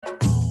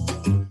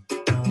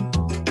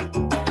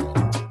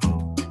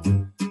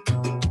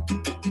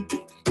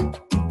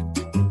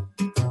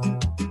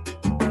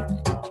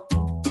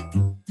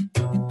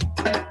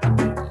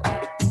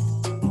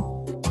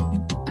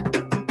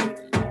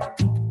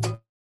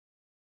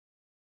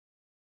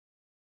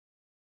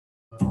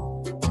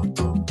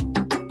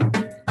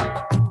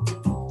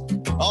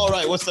All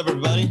right, what's up,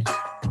 everybody?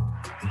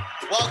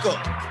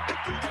 Welcome.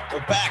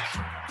 We're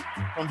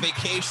back from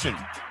vacation.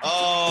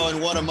 Oh,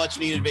 and what a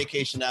much-needed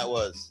vacation that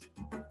was.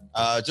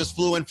 Just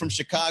flew in from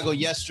Chicago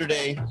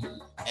yesterday,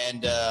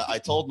 and I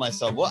told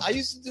myself, well, I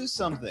used to do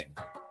something.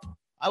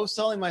 I was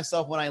telling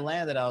myself when I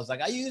landed, I was like,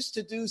 I used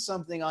to do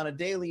something on a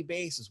daily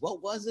basis.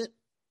 What was it?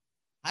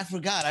 I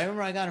forgot. I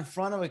remember I got in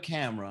front of a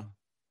camera.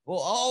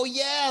 Well, oh,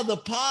 yeah, the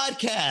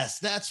podcast.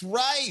 That's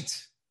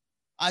right.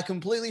 I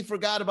completely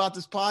forgot about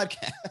this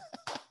podcast.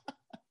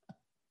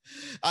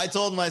 I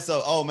told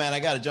myself, oh, man, I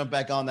got to jump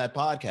back on that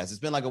podcast. It's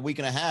been like a week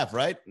and a half,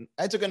 right?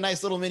 I took a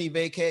nice little mini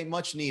vacay,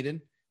 much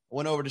needed.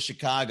 Went over to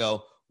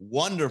Chicago.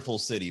 Wonderful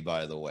city,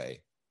 by the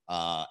way.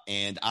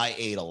 And I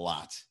ate a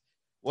lot.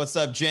 What's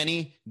up,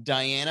 Jenny,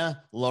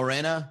 Diana,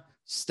 Lorena,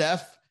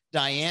 Steph,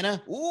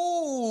 Diana?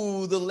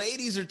 Ooh, the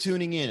ladies are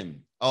tuning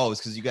in. Oh,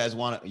 it's because you guys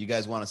want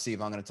to see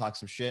if I'm going to talk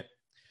some shit.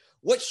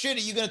 What shit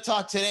are you going to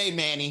talk today,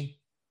 Manny?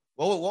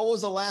 What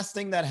was the last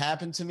thing that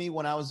happened to me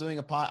when I was doing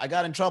a pod? I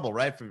got in trouble,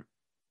 right, for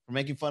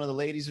making fun of the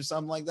ladies or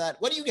something like that.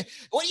 What do you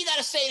got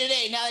to say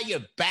today now that you're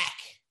back?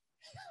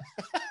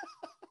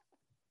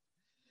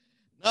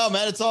 No,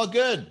 man, it's all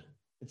good.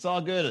 It's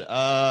all good.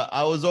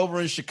 I was over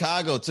in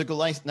Chicago, took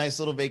a nice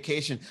little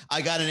vacation.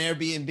 I got an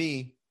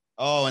Airbnb.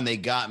 Oh, and they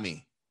got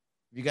me.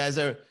 You guys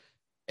are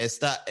es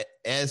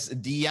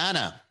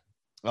Diana.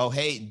 Oh,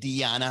 hey,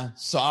 Diana.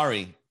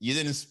 Sorry, you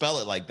didn't spell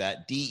it like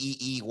that.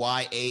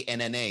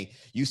 Deeyanna.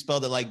 You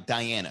spelled it like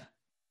Diana.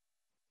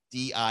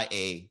 Diana.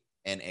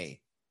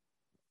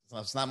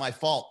 It's not my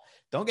fault.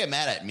 Don't get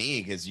mad at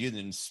me because you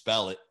didn't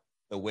spell it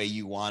the way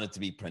you want it to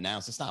be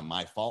pronounced. It's not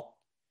my fault.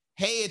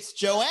 Hey, it's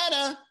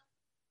Joanna.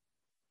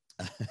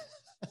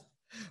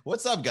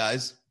 What's up,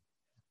 guys?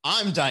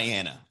 I'm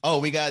Diana. Oh,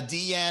 we got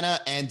Deanna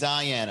and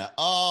Diana.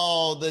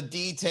 Oh, the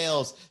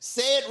details.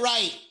 Say it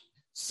right.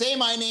 Say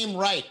my name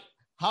right.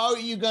 How are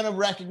you going to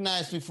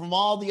recognize me from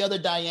all the other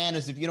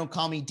Dianas if you don't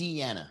call me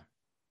Deanna?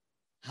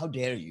 How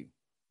dare you?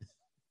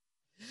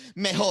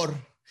 Mejor.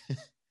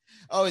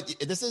 Oh,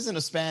 this isn't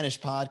a Spanish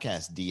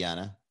podcast,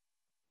 Deanna.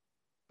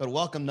 But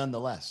welcome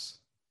nonetheless.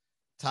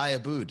 Ty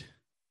Aboud.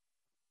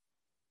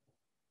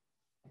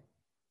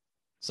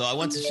 So I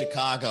went to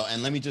Chicago,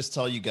 and let me just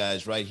tell you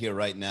guys right here,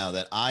 right now,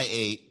 that I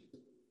ate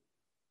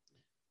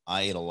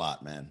a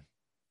lot, man.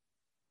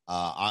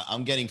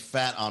 I'm getting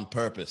fat on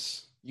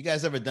purpose. You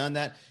guys ever done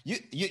that?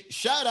 You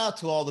shout out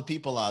to all the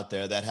people out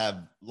there that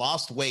have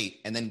lost weight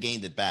and then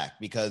gained it back,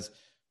 because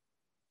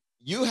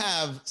you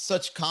have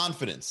such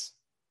confidence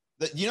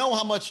that you know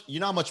how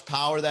much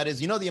power that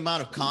is. You know the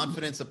amount of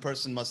confidence a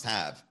person must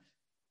have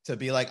to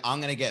be like,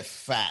 I'm gonna get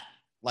fat.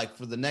 Like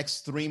for the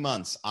next 3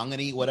 months, I'm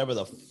gonna eat whatever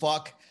the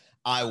fuck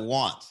I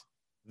want.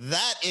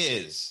 That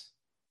is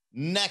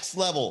next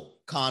level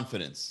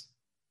confidence.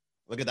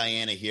 Look at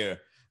Diana here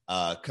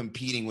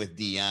competing with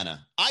Deanna.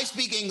 I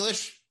speak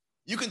English.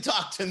 You can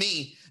talk to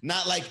me,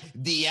 not like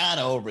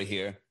Deanna over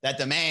here that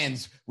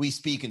demands we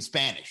speak in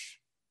Spanish.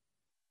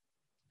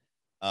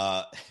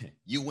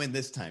 You win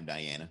this time,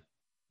 Diana.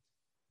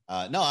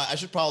 No, I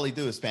should probably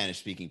do a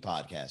Spanish-speaking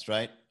podcast,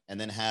 right? And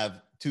then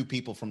have 2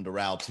 people from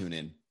Doral tune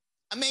in.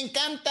 Me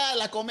encanta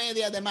la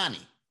comedia de Manny.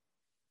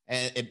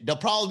 And they'll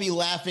probably be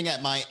laughing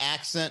at my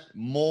accent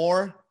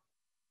more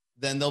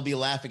than they'll be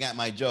laughing at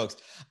my jokes.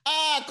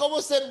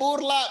 ¿Cómo se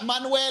burla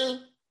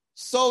Manuel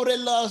sobre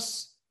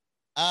los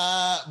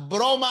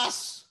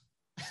bromas?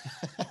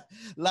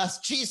 Las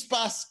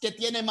chispas que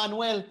tiene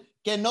Manuel,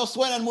 que no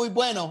suenan muy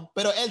bueno,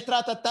 pero él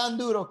trata tan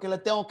duro que le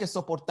tengo que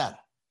soportar.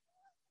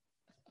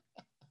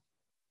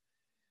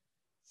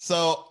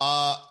 So,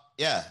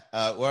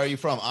 where are you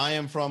from? I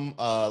am from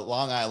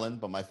Long Island,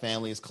 but my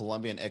family is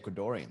Colombian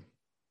Ecuadorian.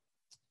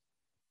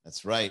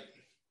 That's right.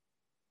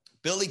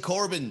 Billy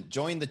Corbin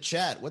joined the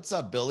chat. What's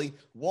up, Billy?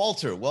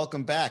 Walter,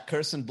 welcome back.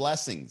 Curse and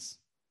blessings.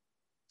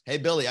 Hey,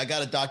 Billy, I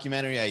got a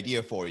documentary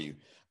idea for you.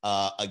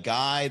 A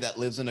guy that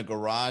lives in a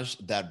garage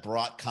that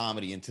brought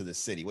comedy into the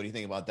city. What do you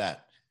think about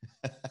that?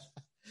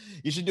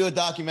 You should do a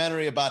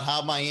documentary about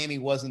how Miami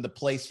wasn't the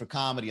place for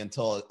comedy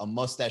until a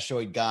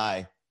mustachioed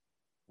guy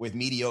with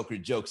mediocre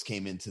jokes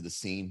came into the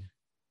scene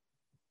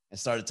and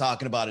started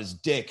talking about his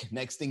dick.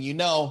 Next thing you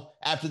know,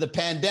 after the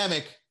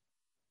pandemic,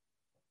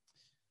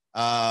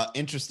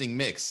 interesting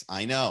mix.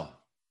 I know.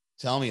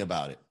 Tell me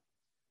about it.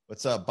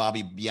 What's up,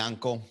 Bobby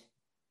Bianco?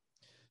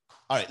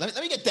 All right, let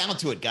me get down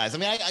to it, guys. I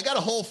mean, I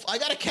got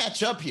to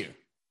catch up here.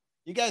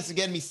 You guys are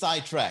getting me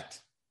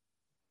sidetracked.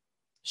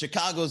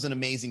 Chicago's an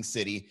amazing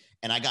city,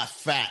 and I got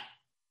fat.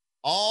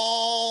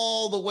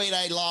 All the weight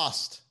I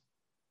lost.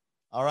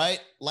 All right,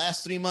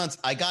 last 3 months,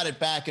 I got it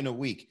back in a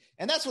week.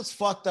 And that's what's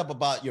fucked up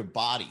about your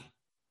body.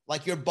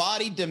 Like your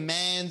body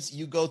demands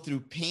you go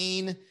through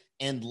pain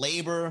and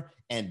labor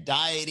and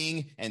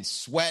dieting and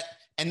sweat,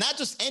 and not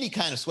just any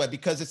kind of sweat,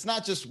 because it's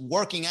not just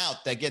working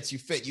out that gets you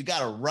fit. You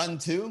got to run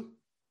too.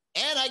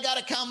 And I got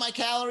to count my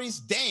calories.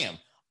 Damn.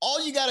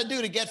 All you got to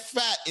do to get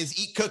fat is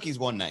eat cookies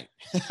one night.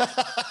 Eat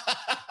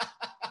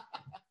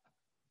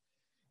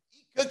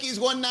cookies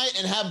one night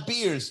and have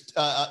beers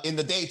in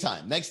the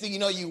daytime. Next thing you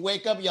know, you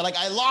wake up, you're like,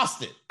 I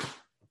lost it.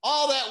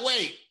 All that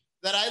weight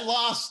that I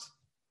lost,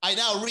 I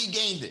now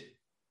regained it.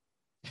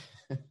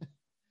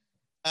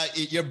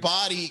 Your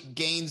body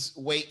gains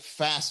weight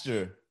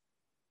faster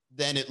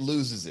than it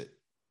loses it.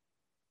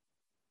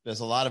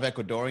 There's a lot of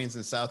Ecuadorians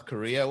in South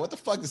Korea. What the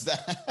fuck is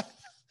that?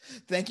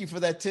 Thank you for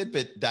that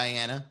tidbit,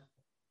 Diana.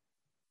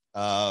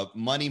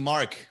 Money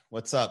Mark,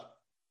 what's up?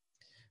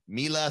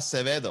 Mila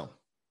Acevedo.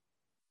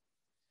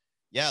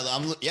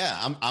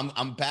 Yeah,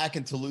 I'm back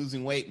into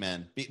losing weight,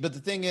 man. But the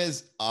thing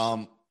is,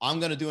 I'm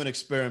gonna do an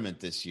experiment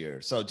this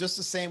year. So just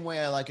the same way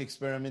I like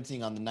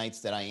experimenting on the nights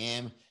that I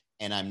am,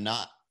 and I'm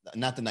not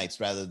the nights,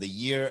 rather the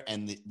year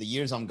and the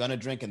years I'm gonna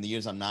drink and the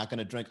years I'm not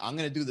gonna drink. I'm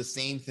gonna do the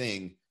same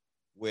thing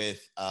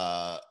with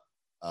my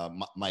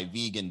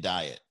vegan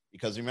diet,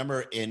 because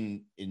remember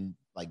in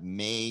like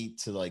May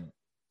to like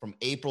from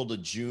April to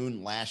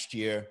June last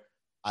year,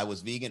 I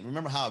was vegan.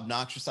 Remember how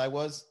obnoxious I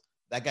was?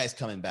 That guy's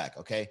coming back,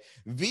 okay?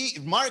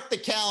 Mark the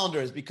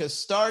calendars, because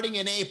starting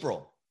in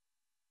April,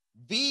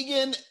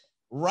 vegan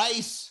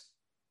rice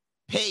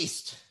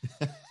paste,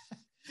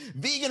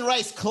 vegan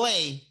rice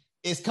clay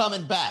is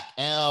coming back.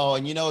 Oh,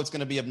 and you know it's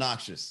going to be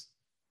obnoxious,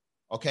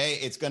 okay?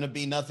 It's going to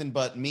be nothing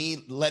but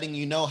me letting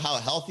you know how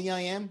healthy I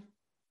am.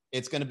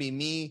 It's going to be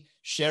me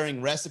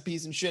sharing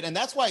recipes and shit. And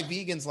that's why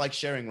vegans like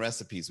sharing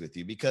recipes with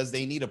you, because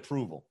they need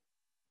approval.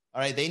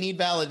 All right? They need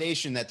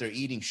validation that they're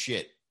eating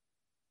shit.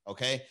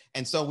 Okay.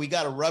 And so we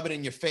got to rub it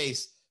in your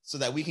face so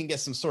that we can get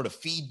some sort of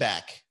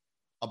feedback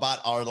about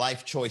our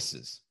life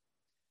choices.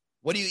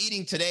 What are you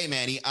eating today,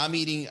 Manny? I'm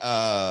eating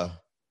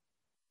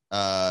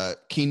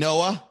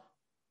quinoa,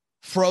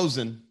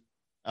 frozen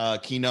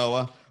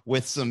quinoa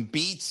with some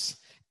beets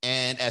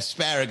and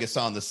asparagus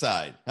on the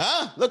side.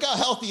 Huh? Look how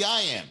healthy I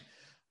am.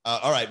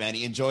 All right,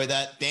 Manny, enjoy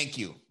that. Thank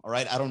you. All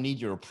right. I don't need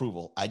your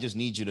approval. I just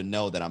need you to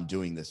know that I'm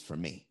doing this for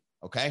me.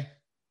 Okay.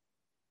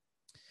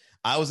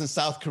 I was in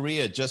South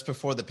Korea just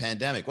before the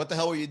pandemic. What the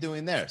hell were you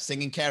doing there?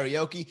 Singing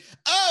karaoke?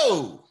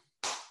 Oh,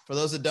 for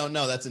those that don't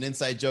know, that's an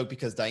inside joke,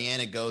 because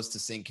Diana goes to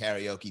sing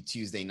karaoke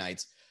Tuesday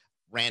nights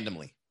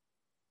randomly.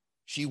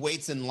 She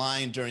waits in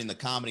line during the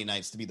comedy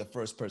nights to be the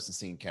first person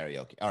singing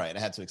karaoke. All right, I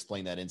had to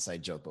explain that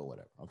inside joke, but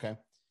whatever, okay?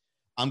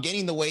 I'm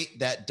gaining the weight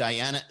that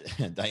Diana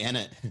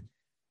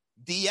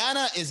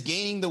is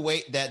gaining the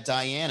weight that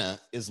Diana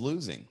is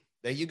losing.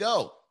 There you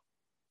go.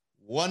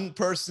 One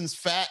person's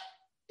fat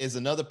is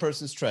another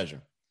person's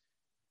treasure.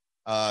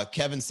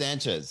 Kevin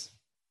Sanchez.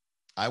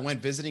 I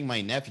went visiting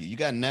my nephew. You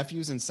got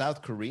nephews in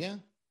South Korea?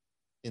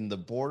 In the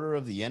border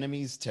of the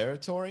enemy's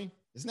territory?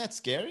 Isn't that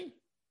scary?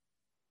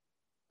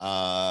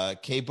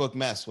 K-Book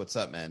Mess, what's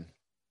up, man?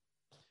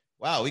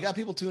 Wow, we got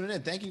people tuning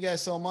in. Thank you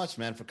guys so much,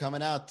 man, for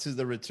coming out to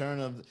the return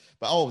of...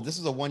 this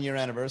is a 1-year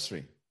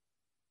anniversary.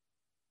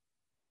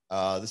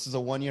 This is a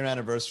 1-year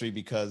anniversary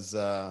because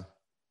I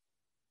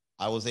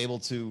was able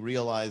to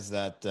realize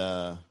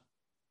that...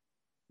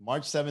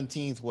 March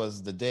 17th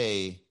was the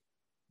day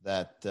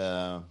that,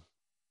 hang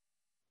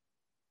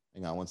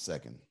on one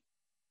second.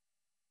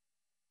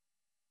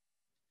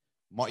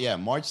 March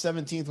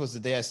 17th was the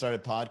day I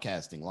started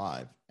podcasting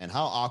live. And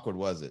how awkward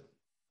was it?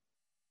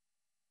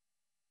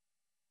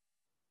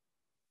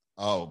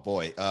 Oh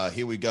boy,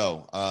 here we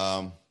go.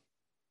 All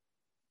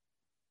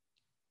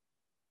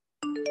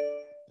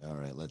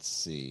right, let's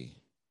see.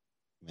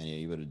 Man,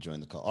 you better join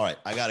the call. All right,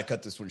 I got to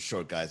cut this one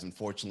short, guys.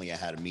 Unfortunately, I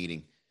had a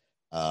meeting.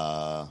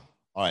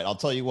 All right, I'll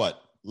tell you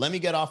what. Let me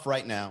get off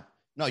right now.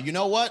 No, you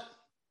know what?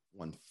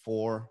 1,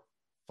 4,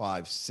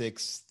 5,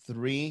 6,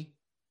 3.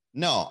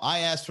 No, I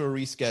asked for a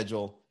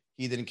reschedule.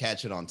 He didn't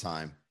catch it on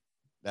time.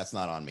 That's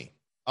not on me.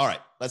 All right,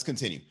 let's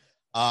continue.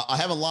 I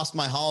haven't lost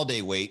my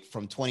holiday weight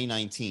from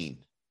 2019.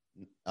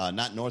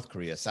 Not North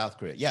Korea, South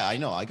Korea. Yeah, I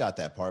know. I got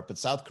that part. But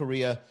South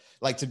Korea,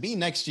 like, to be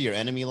next to your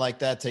enemy like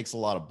that takes a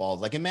lot of balls.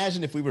 Like,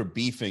 imagine if we were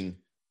beefing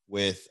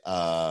with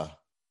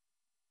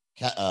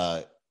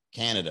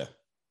Canada.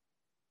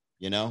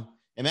 You know,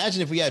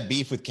 imagine if we had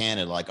beef with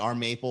Canada, like our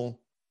maple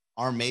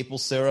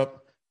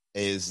syrup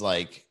is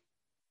like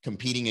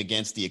competing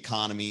against the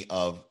economy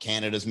of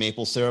Canada's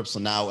maple syrup.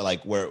 So now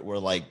like we're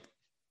like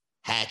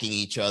hacking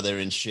each other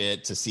and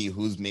shit to see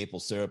whose maple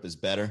syrup is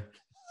better.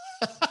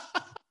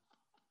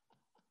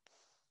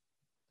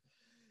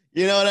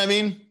 You know what I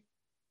mean?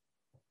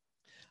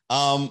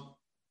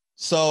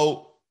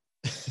 So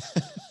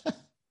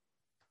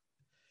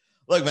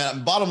look,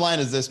 man, bottom line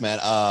is this, man.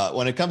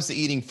 When it comes to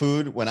eating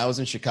food, when I was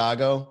in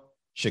Chicago,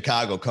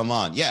 come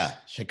on. Yeah,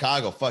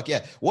 Chicago, fuck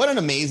yeah. What an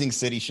amazing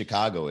city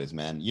Chicago is,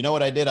 man. You know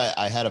what I did?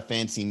 I had a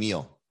fancy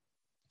meal.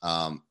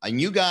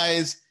 And you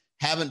guys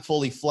haven't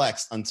fully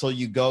flexed until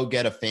you go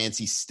get a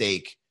fancy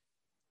steak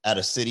at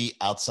a city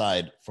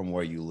outside from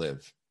where you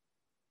live.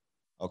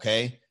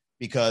 Okay?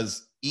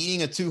 Because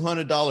eating a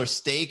 $200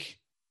 steak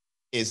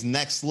is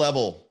next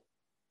level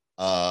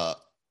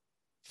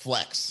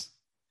flex.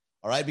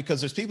 All right, because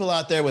there's people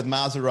out there with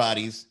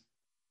Maseratis.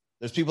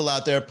 There's people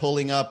out there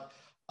pulling up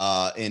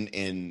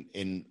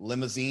in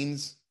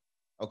limousines.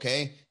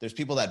 Okay, there's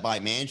people that buy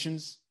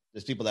mansions.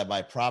 There's people that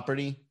buy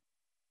property.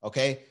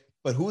 Okay,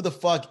 but who the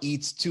fuck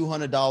eats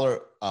 $200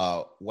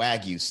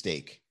 Wagyu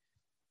steak?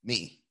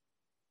 Me.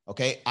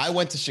 Okay. I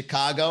went to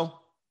Chicago.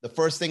 The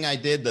first thing I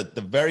did,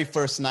 the very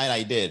first night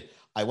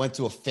I went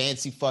to a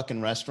fancy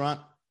fucking restaurant.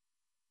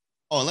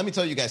 Oh, and let me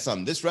tell you guys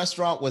something. This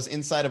restaurant was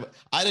inside of,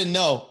 I didn't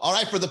know. All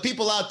right, for the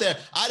people out there,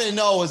 I didn't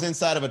know it was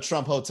inside of a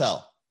Trump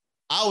hotel.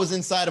 I was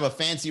inside of a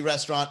fancy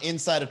restaurant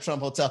inside a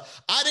Trump hotel.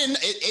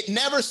 It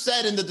never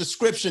said in the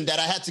description that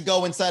I had to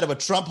go inside of a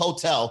Trump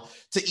hotel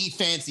to eat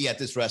fancy at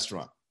this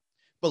restaurant.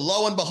 But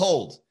lo and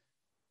behold,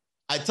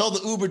 I told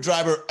the Uber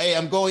driver, hey,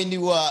 I'm going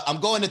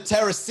to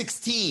Terrace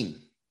 16.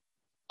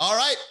 All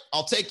right,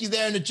 I'll take you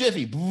there in a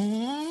jiffy.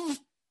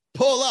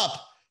 Pull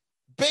up.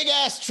 Big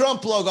ass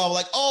Trump logo. I'm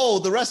like, oh,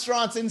 the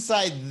restaurant's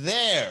inside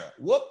there.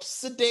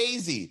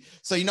 Whoops-a-daisy.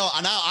 So, now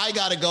I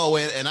got to go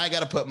in and I got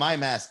to put my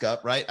mask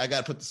up, right? I got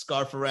to put the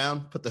scarf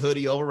around, put the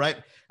hoodie over, right?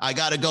 I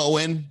got to go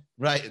in,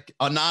 right?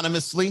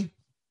 Anonymously.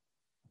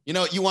 You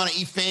want to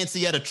eat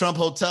fancy at a Trump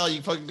hotel,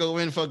 you fucking go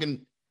in,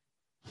 fucking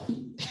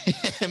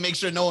make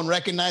sure no one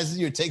recognizes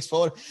you or takes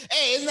photo.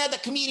 Hey, isn't that the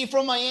comedian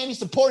from Miami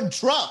supporting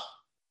Trump?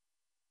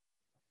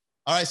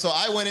 All right, so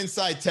I went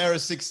inside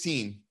Terrace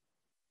 16.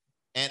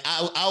 And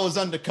I was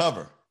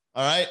undercover,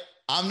 all right?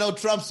 I'm no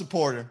Trump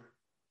supporter,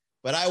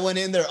 but I went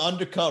in there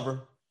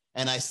undercover,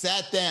 and I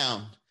sat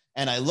down,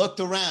 and I looked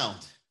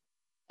around.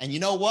 And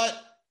you know what?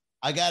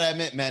 I got to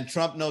admit, man,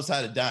 Trump knows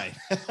how to dine.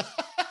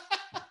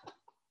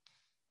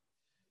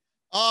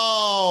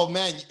 Oh,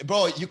 man,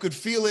 bro, you could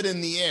feel it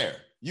in the air.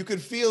 You could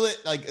feel it,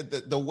 like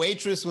the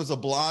waitress was a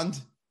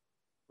blonde,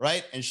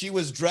 right? And she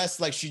was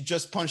dressed like she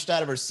just punched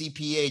out of her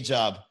CPA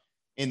job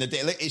in the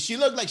day. She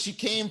looked like she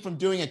came from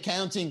doing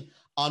accounting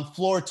on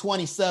floor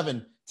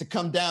 27 to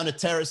come down to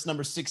terrace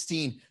number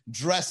 16,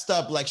 dressed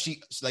up like she's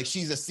a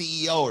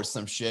CEO or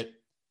some shit.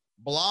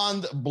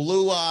 Blonde,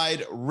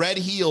 blue-eyed, red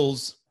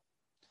heels.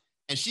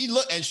 And she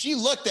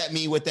looked at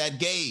me with that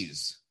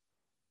gaze.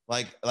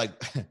 Like,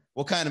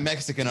 what kind of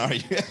Mexican are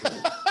you?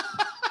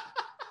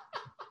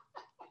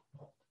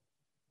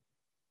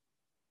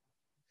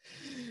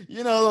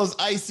 Those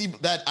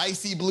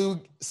icy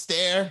blue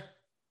stare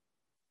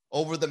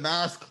over the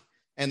mask.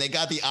 And they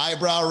got the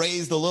eyebrow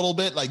raised a little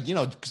bit, like,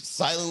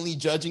 silently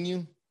judging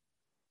you.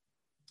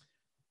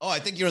 Oh, I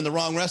think you're in the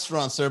wrong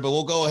restaurant, sir, but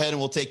we'll go ahead and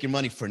we'll take your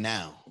money for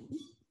now.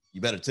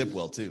 You better tip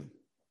well, too.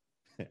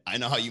 I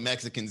know how you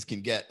Mexicans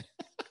can get.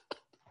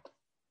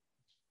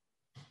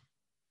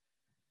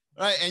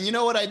 All right, and you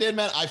know what I did,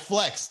 man? I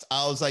flexed.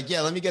 I was like, yeah,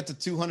 let me get the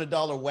 $200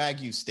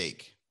 Wagyu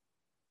steak.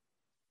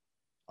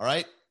 All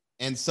right?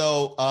 And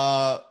so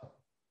I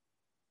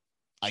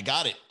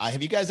got it.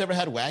 Have you guys ever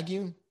had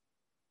Wagyu?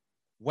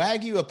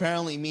 Wagyu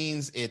apparently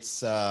means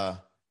it's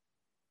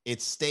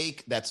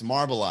steak that's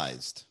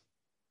marbleized,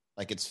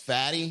 like it's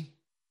fatty.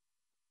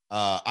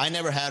 I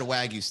never had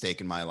Wagyu steak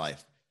in my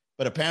life,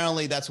 but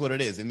apparently that's what it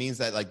is. It means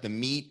that like the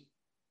meat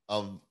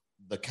of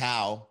the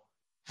cow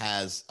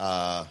has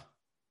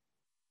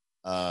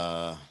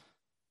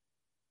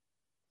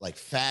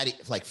like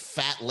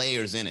fat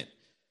layers in it.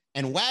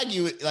 And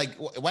Wagyu, like,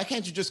 why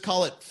can't you just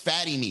call it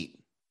fatty meat?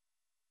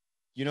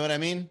 You know what I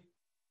mean?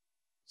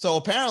 So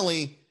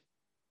apparently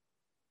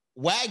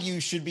Wagyu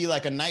should be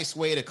like a nice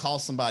way to call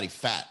somebody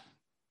fat.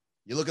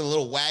 You're looking a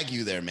little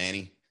Wagyu there,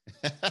 Manny.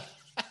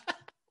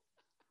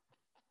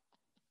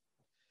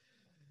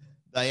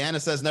 Diana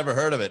says never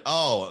heard of it.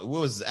 Oh, it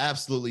was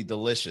absolutely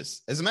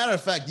delicious. As a matter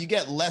of fact, you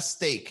get less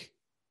steak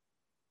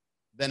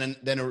than a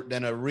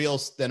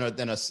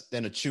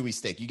chewy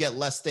steak. You get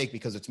less steak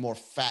because it's more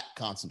fat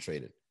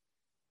concentrated.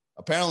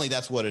 Apparently,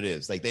 that's what it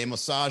is. Like they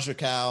massage a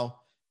cow,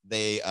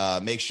 they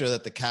make sure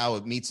that the cow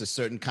meets a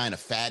certain kind of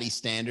fatty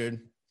standard.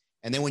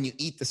 And then when you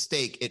eat the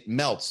steak, it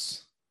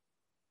melts.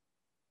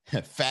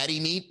 Fatty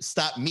meat?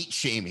 Stop meat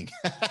shaming.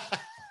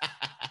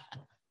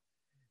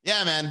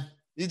 Yeah, man.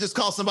 You just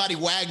call somebody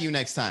Wagyu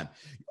next time.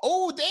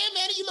 Oh, damn,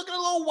 man, you looking a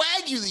little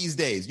Wagyu these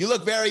days. You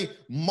look very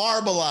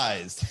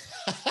marbleized.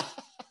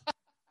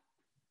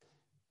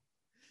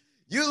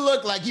 You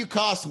look like you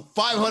cost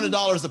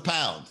 $500 a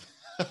pound.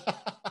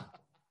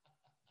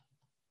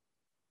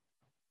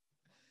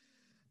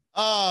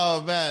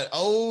 Oh, man.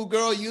 Oh,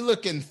 girl, you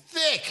looking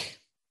thick.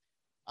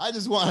 I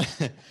just want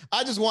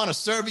to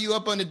serve you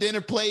up on the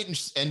dinner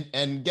plate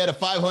and get a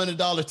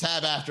 $500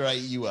 tab after I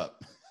eat you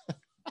up.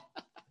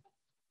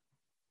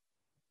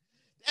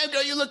 Damn,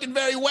 girl, you're looking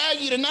very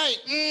Wagyu tonight.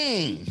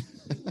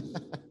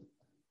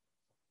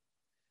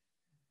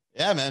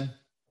 Yeah, man.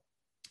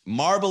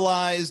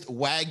 Marbleized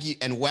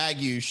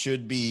Wagyu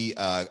should be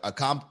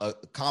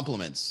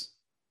compliments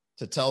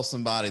to tell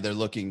somebody they're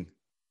looking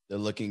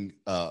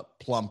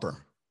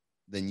plumper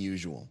than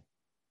usual.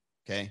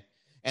 Okay.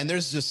 And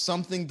there's just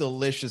something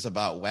delicious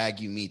about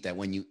Wagyu meat that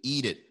when you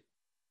eat it,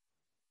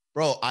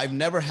 bro, I've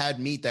never had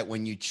meat that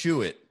when you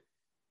chew it,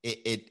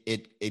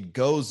 it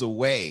goes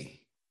away.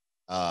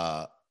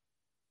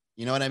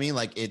 You know what I mean?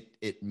 Like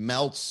it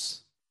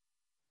melts.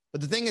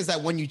 But the thing is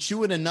that when you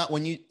chew it enough,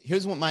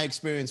 here's what my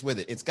experience with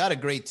it. It's got a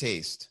great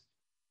taste,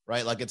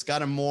 right? Like it's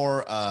got a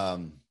more,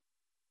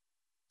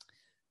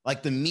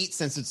 like the meat,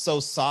 since it's so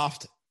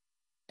soft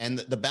and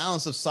the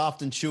balance of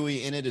soft and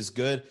chewy in it is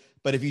good.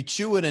 But if you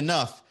chew it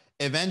enough,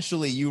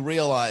 eventually you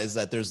realize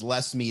that there's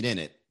less meat in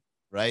it,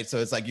 right? So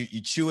it's like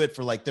you chew it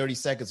for like 30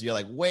 seconds. You're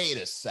like, wait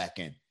a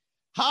second.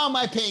 How am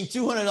I paying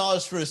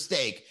 $200 for a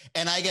steak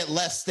and I get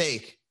less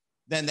steak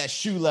than that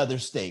shoe leather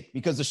steak?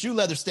 Because the shoe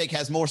leather steak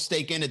has more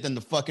steak in it than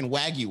the fucking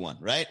Wagyu one,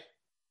 right?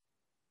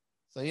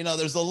 So, you know,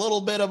 there's a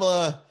little bit of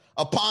a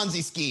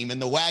Ponzi scheme in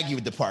the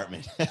Wagyu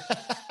department.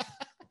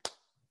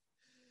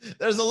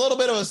 There's a little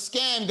bit of a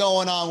scam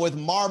going on with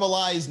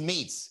marbleized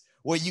meats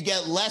where you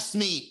get less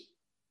meat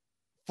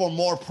for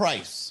more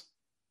price.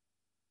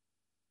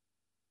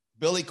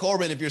 Billy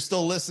Corben, if you're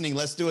still listening,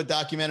 let's do a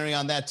documentary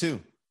on that too.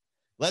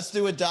 Let's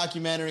do a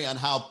documentary on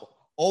how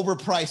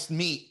overpriced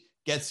meat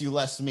gets you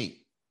less meat.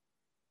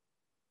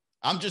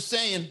 I'm just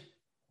saying,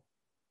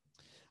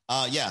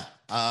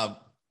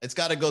 it's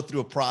got to go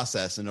through a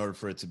process in order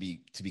for it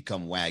to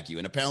become Wagyu.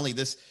 And apparently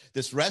this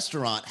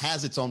restaurant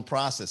has its own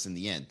process in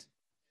the end.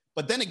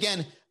 But then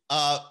again,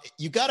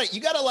 you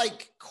gotta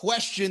like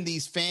question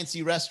these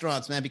fancy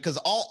restaurants, man, because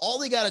all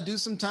they gotta do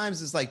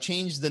sometimes is like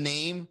change the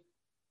name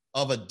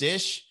of a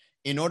dish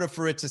in order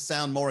for it to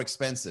sound more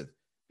expensive.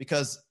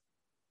 Because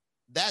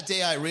that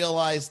day I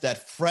realized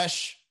that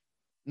French,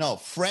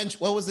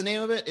 what was the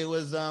name of it? It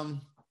was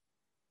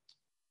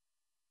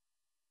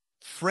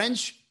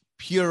French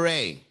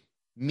puree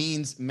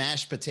means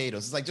mashed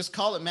potatoes. It's like, just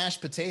call it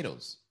mashed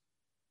potatoes.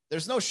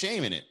 There's no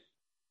shame in it.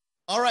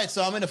 All right,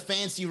 so I'm in a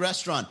fancy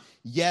restaurant.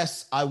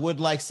 Yes, I would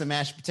like some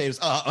mashed potatoes.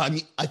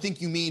 I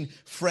think you mean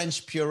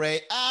French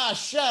puree.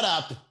 Shut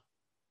up.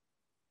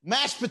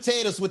 Mashed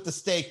potatoes with the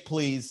steak,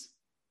 please.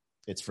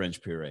 It's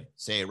French puree.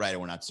 Say it right or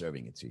we're not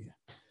serving it to you.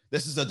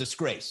 This is a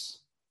disgrace.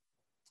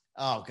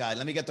 Oh, God,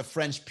 let me get the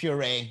French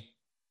puree.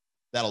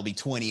 That'll be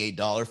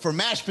 $28 for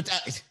mashed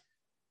potatoes.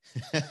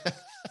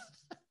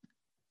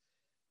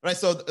 Right,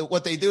 so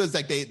what they do is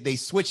like they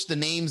switch the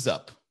names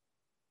up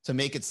to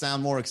make it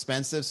sound more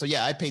expensive. So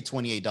yeah, I paid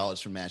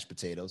 $28 for mashed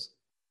potatoes,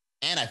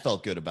 and I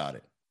felt good about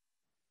it.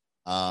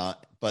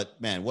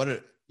 But man,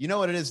 you know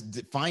what it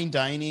is? Fine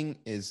dining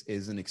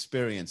is an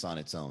experience on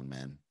its own,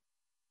 man.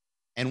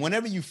 And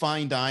whenever you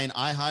fine dine,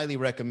 I highly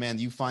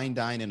recommend you fine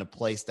dine in a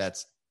place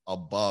that's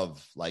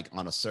above, like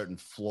on a certain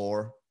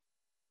floor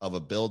of a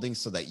building,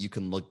 so that you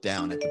can look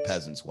down at the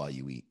peasants while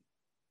you eat.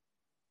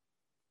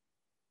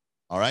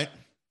 All right.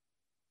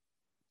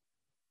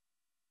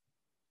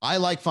 I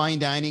like fine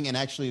dining and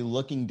actually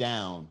looking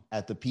down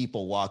at the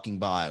people walking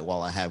by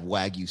while I have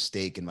Wagyu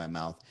steak in my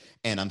mouth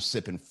and I'm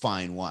sipping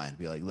fine wine.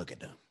 Be like, look at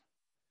them.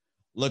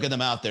 Look at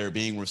them out there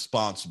being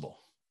responsible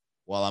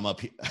while I'm up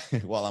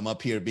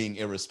here being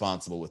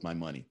irresponsible with my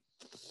money.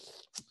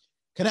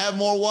 Can I have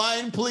more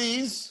wine,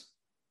 please?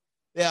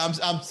 Yeah,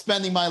 I'm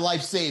spending my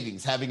life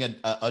savings having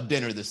a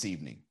dinner this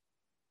evening.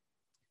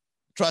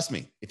 Trust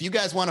me, if you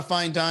guys want to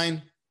fine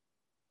dine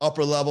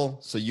upper level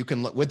so you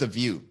can look with a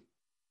view,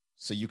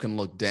 so you can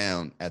look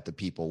down at the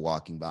people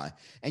walking by,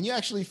 and you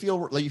actually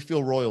feel like you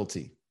feel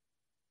royalty.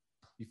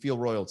 You feel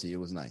royalty. It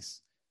was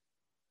nice.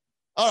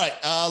 All right,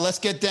 let's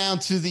get down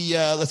to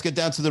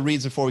the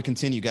reads before we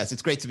continue, guys.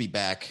 It's great to be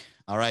back.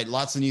 All right,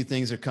 lots of new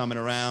things are coming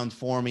around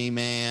for me,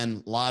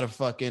 man. A lot of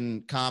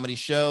fucking comedy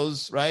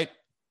shows, right?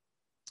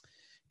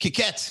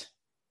 Kikette,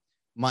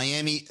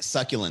 Miami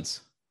Succulents,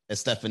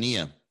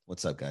 Estefania.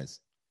 What's up, guys?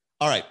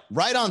 All right,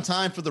 right on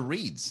time for the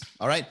reads.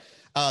 All right.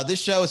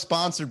 This show is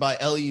sponsored by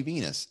L.E.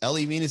 Venus.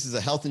 L.E. Venus is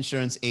a health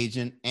insurance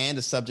agent and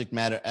a subject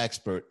matter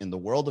expert in the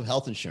world of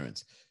health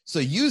insurance. So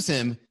use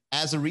him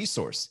as a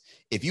resource.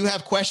 If you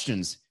have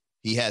questions,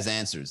 he has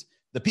answers.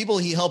 The people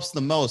he helps the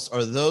most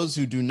are those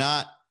who do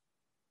not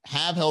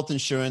have health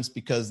insurance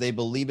because they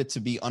believe it to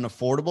be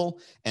unaffordable,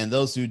 and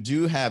those who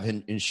do have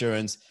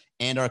insurance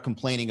and are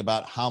complaining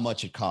about how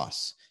much it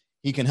costs.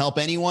 He can help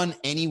anyone,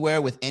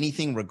 anywhere with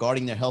anything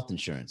regarding their health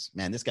insurance.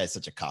 Man, this guy's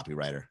such a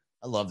copywriter.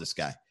 I love this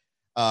guy.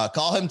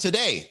 Call him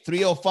today,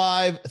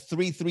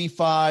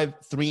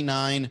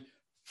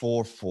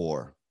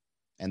 305-335-3944.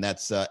 And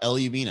that's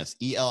L.E. Venus,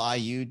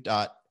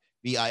 ELIU.VINAS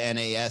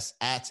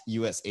at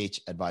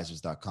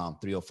USHadvisors.com,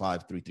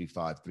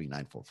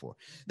 305-335-3944.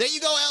 There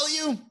you go,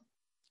 L.U.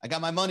 I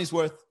got my money's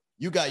worth.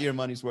 You got your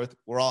money's worth.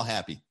 We're all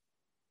happy.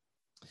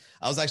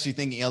 I was actually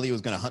thinking L.U. was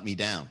going to hunt me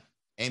down.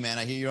 Hey, man,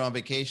 I hear you're on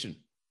vacation.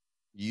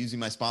 You using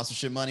my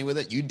sponsorship money with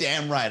it? You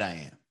damn right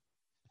I am.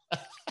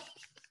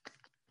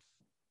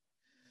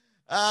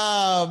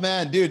 Oh,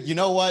 man, dude, you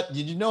know what?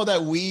 Did you know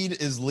that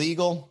weed is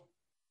legal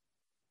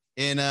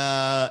in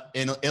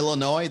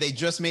Illinois? They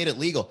just made it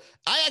legal.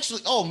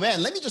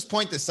 Let me just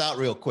point this out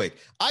real quick.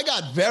 I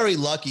got very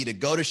lucky to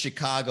go to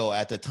Chicago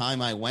at the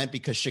time I went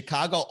because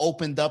Chicago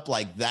opened up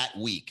like that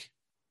week.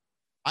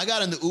 I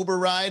got in the Uber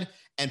ride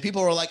and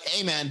people were like,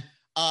 hey, man,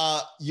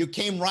 you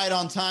came right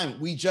on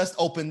time. We just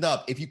opened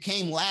up. If you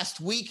came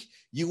last week,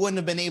 you wouldn't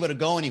have been able to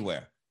go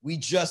anywhere. We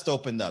just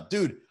opened up.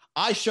 Dude,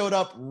 I showed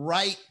up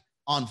right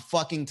on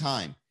fucking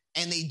time,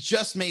 and they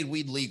just made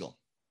weed legal.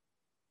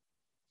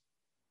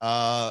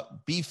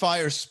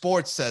 B-Fire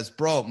Sports says,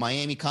 bro,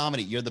 Miami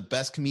Comedy, you're the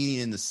best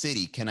comedian in the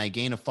city. Can I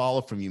gain a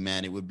follow from you,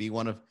 man? It would be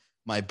one of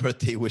my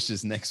birthday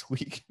wishes next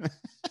week.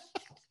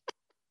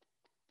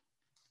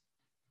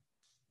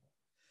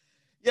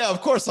 Yeah,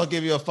 of course I'll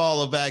give you a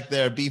follow back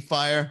there,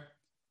 B-Fire.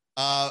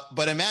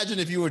 But imagine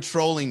if you were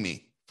trolling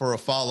me for a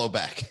follow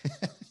back.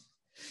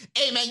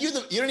 Hey, man, you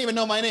don't even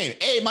know my name.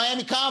 Hey,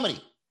 Miami Comedy.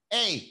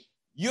 Hey,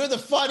 you're the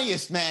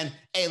funniest, man.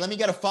 Hey, let me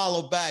get a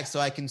follow back so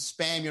I can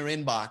spam your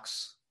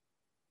inbox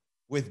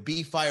with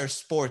B-Fire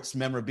Sports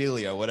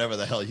memorabilia, whatever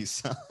the hell you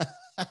sell.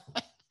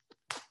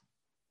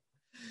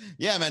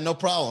 Yeah, man, no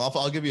problem.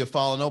 I'll give you a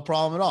follow. No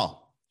problem at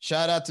all.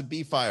 Shout out to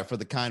B-Fire for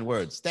the kind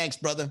words. Thanks,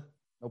 brother.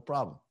 No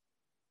problem.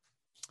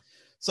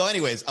 So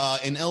anyways,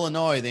 in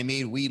Illinois, they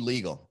made weed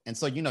legal. And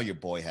so, you know, your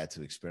boy had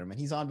to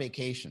experiment. He's on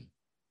vacation.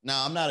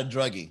 Now, I'm not a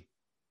druggie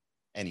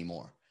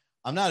anymore.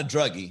 I'm not a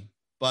druggie,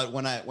 but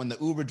when the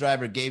Uber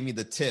driver gave me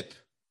the tip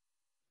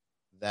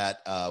that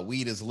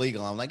weed is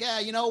legal, I'm like, yeah,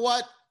 you know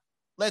what?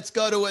 Let's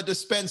go to a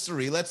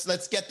dispensary.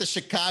 Let's get the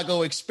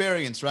Chicago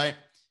experience, right?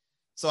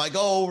 So I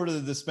go over to the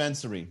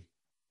dispensary.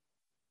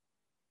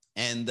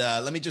 And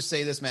let me just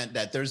say this, man,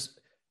 that there's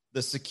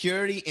the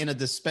security in a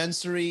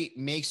dispensary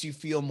makes you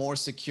feel more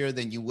secure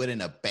than you would in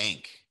a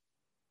bank.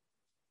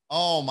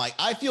 Oh my,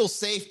 I feel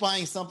safe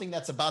buying something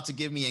that's about to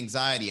give me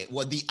anxiety.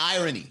 What the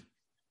irony,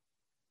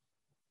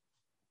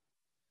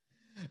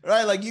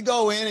 right? Like you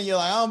go in and you're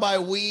like, I don't buy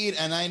weed.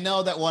 And I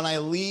know that when I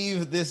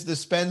leave this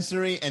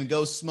dispensary and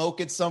go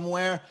smoke it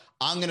somewhere,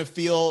 I'm going to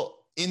feel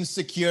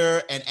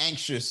insecure and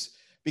anxious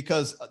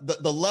because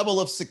the level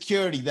of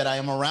security that I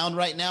am around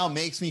right now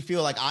makes me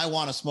feel like I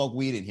want to smoke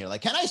weed in here.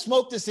 Like, can I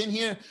smoke this in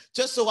here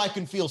just so I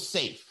can feel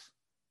safe?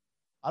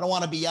 I don't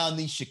want to be out in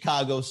these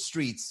Chicago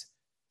streets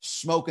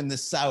smoking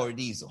this sour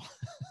diesel.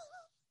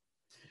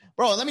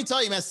 Bro, let me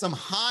tell you, man, some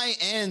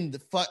high-end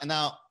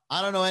now,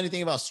 I don't know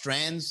anything about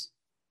strands.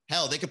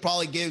 Hell, they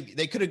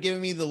could have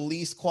given me the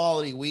least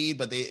quality weed,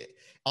 but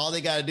all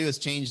they got to do is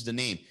change the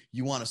name.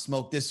 You want to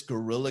smoke this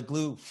Gorilla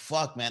Glue?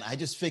 Fuck, man. I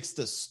just fixed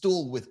a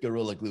stool with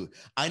Gorilla Glue.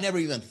 I never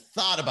even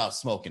thought about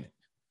smoking it.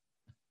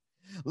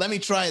 Let me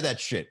try that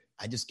shit.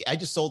 I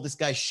just sold this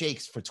guy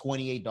shakes for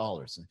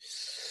 $28.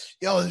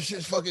 Yo, this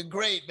shit's fucking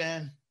great,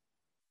 man.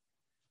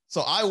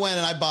 So I went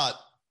and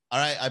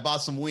I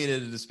bought some weed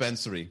at a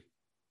dispensary.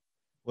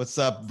 What's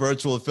up,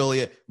 virtual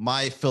affiliate?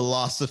 My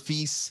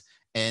Philosophies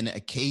and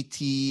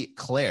KT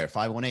Claire,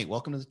 518.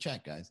 Welcome to the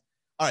chat, guys.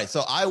 All right,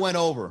 so I went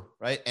over,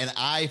 right? And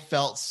I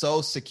felt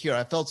so secure.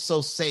 I felt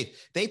so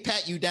safe. They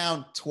pat you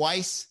down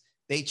twice.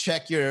 They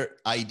check your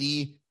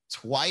ID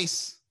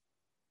twice,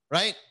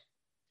 right?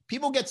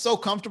 People get so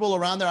comfortable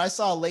around there. I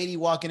saw a lady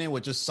walking in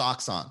with just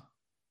socks on.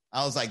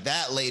 I was like,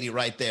 that lady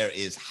right there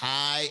is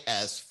high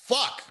as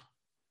fuck.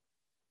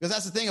 Because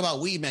that's the thing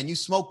about weed, man. You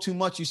smoke too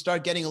much, you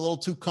start getting a little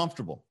too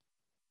comfortable,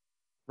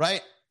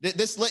 right?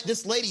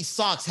 This lady's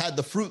socks had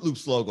the Fruit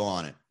Loops logo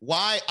on it.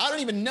 Why? I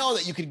don't even know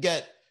that you could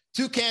get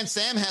Toucan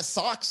Sam has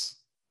socks.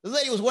 This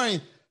lady was wearing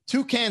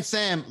Toucan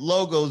Sam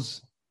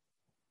logos,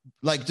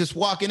 like just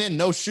walking in,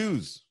 no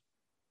shoes,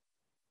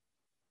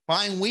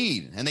 buying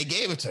weed, and they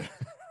gave it to her.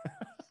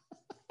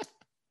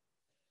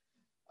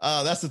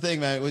 That's the thing,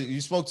 man. When you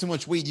smoke too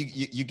much weed,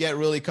 you get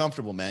really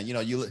comfortable, man. You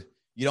know, you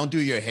don't do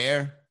your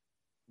hair,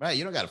 right?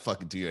 You don't got to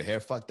fucking do your hair.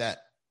 Fuck that,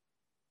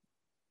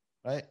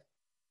 right?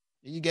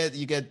 You get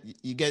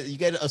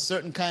a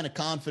certain kind of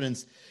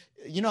confidence.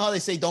 You know how they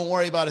say don't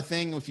worry about a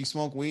thing if you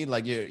smoke weed,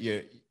 like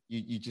you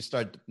just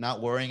start not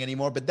worrying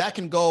anymore. But that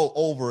can go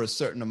over a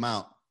certain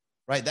amount,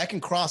 right? That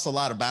can cross a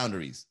lot of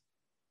boundaries,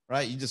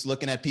 right? You're just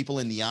looking at people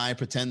in the eye,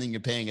 pretending you're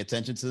paying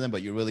attention to them,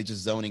 but you're really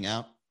just zoning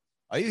out.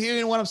 Are you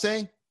hearing what I'm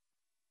saying?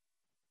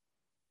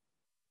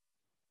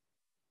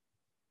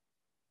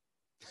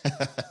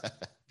 All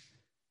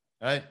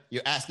right.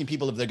 You're asking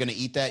people if they're going to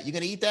eat that. You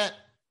going to eat that?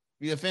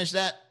 You going to finish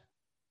that?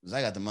 Because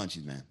I got the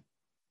munchies, man.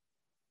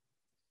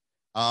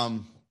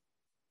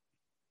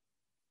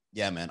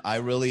 Yeah, man. I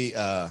really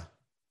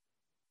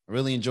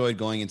enjoyed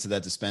going into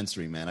that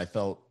dispensary, man. I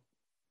felt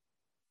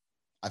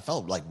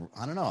like,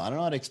 I don't know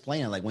how to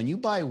explain it. Like when you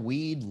buy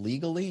weed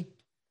legally,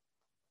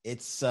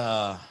 it's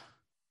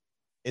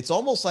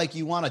almost like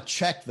you want to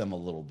check them a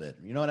little bit.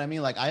 You know what I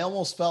mean? Like I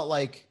almost felt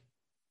like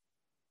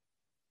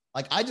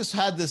I just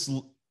had this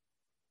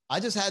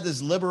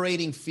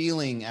liberating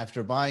feeling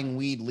after buying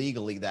weed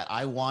legally that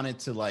I wanted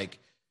to like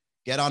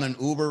get on an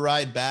Uber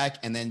ride back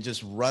and then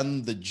just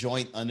run the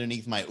joint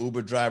underneath my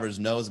Uber driver's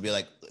nose and be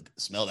like,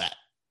 smell that.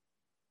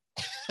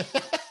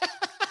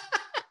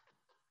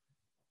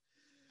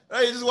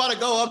 Right, you just want to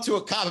go up to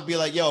a cop and be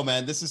like, yo,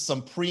 man, this is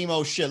some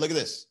primo shit. Look at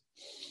this.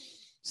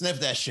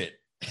 Sniff that shit.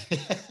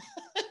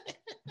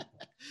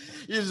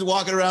 You're just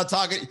walking around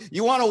talking.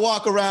 You want to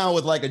walk around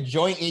with like a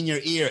joint in your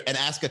ear and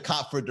ask a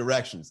cop for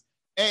directions.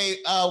 Hey,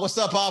 what's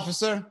up,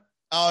 officer?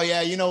 Oh, yeah,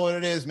 you know what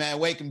it is, man.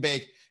 Wake and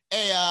bake.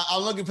 Hey,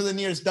 I'm looking for the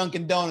nearest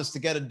Dunkin' Donuts to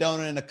get a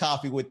donut and a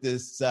coffee with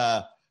this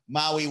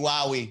Maui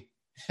Wowie.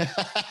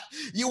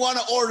 You want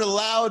to order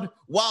loud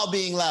while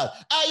being loud.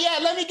 Oh, yeah,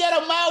 let me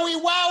get a Maui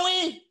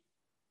Wowie.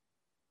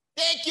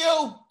 Thank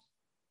you.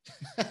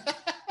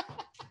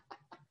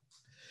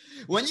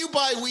 When you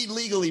buy weed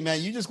legally,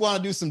 man, you just want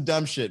to do some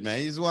dumb shit, man.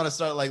 You just want to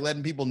start like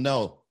letting people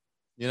know,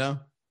 you know?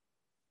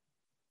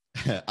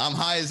 I'm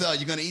high as hell.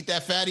 You going to eat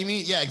that fatty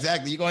meat? Yeah,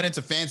 exactly. You going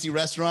into fancy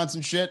restaurants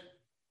and shit?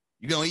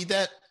 You going to eat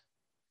that?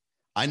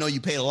 I know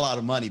you paid a lot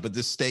of money, but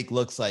this steak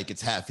looks like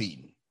it's half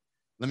eaten.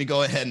 Let me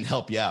go ahead and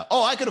help you out.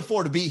 Oh, I could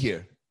afford to be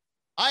here.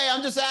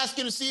 I'm just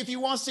asking to see if he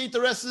wants to eat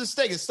the rest of the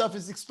steak. This stuff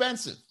is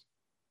expensive.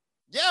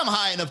 Yeah, I'm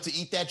high enough to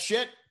eat that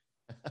shit.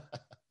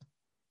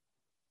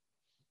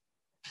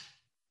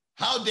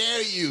 How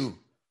dare you?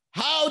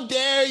 How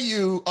dare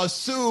you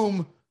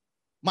assume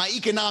my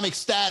economic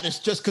status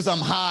just because I'm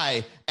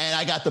high and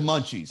I got the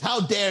munchies?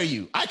 How dare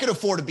you? I could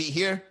afford to be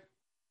here.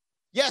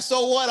 Yeah,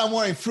 so what? I'm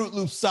wearing Fruit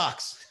Loop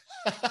socks.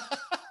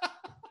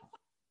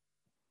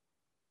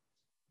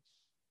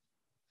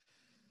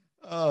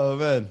 Oh,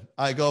 man.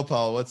 All right, go,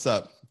 Paul. What's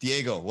up?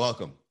 Diego,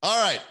 welcome. All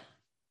right.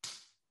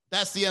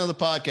 That's the end of the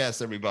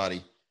podcast,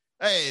 everybody.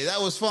 Hey, that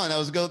was fun. That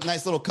was a good,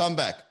 nice little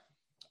comeback.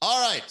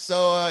 All right.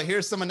 So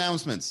here's some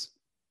announcements.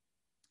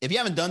 If you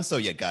haven't done so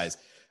yet, guys,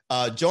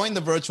 join the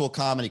virtual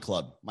comedy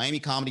club,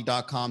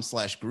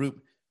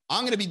 miamicomedy.com/group.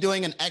 I'm going to be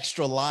doing an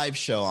extra live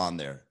show on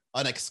there,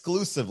 an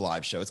exclusive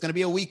live show. It's going to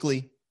be a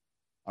weekly.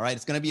 All right.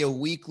 It's going to be a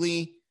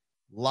weekly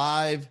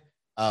live.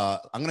 I'm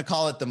going to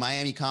call it the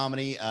Miami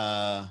Comedy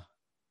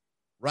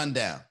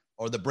Rundown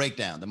or the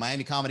Breakdown, the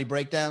Miami Comedy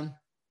Breakdown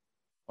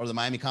or the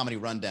Miami Comedy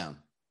Rundown.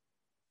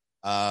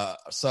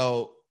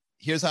 So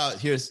here's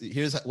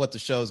what the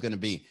show is going to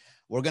be.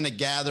 We're going to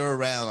gather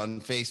around on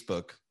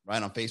Facebook,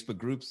 right? On Facebook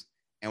groups.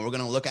 And we're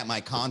going to look at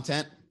my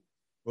content.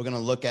 We're going to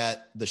look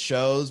at the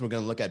shows. We're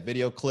going to look at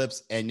video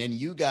clips. And then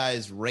you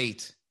guys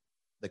rate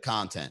the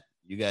content.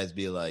 You guys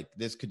be like,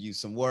 this could use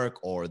some work,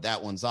 or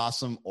that one's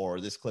awesome,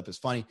 or this clip is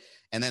funny.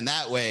 And then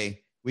that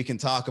way we can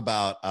talk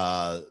about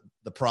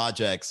the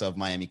projects of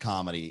Miami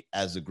Comedy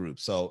as a group.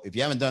 So if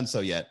you haven't done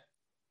so yet,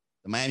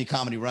 the Miami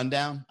Comedy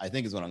Rundown, I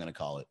think is what I'm going to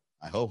call it.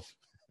 I hope.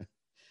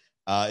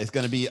 It's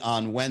going to be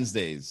on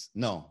Wednesdays.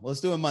 No,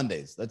 let's do it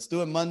Mondays. Let's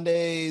do it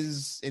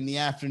Mondays in the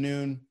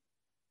afternoon,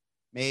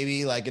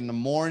 maybe like in the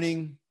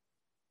morning.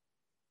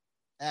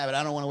 Yeah, but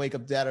I don't want to wake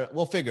up that.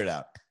 We'll figure it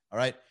out. All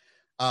right.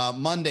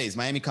 Mondays,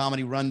 Miami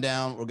Comedy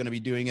Rundown. We're going to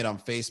be doing it on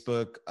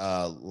Facebook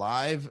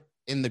live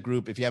in the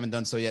group. If you haven't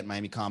done so yet,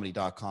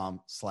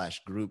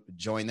 miamicomedy.com/group.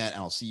 Join that,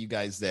 and I'll see you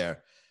guys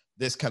there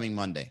this coming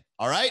Monday.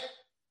 All right.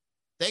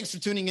 Thanks for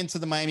tuning into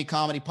the Miami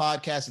Comedy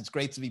Podcast. It's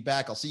great to be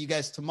back. I'll see you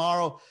guys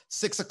tomorrow,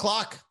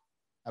 6:00.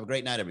 Have a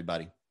great night,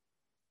 everybody.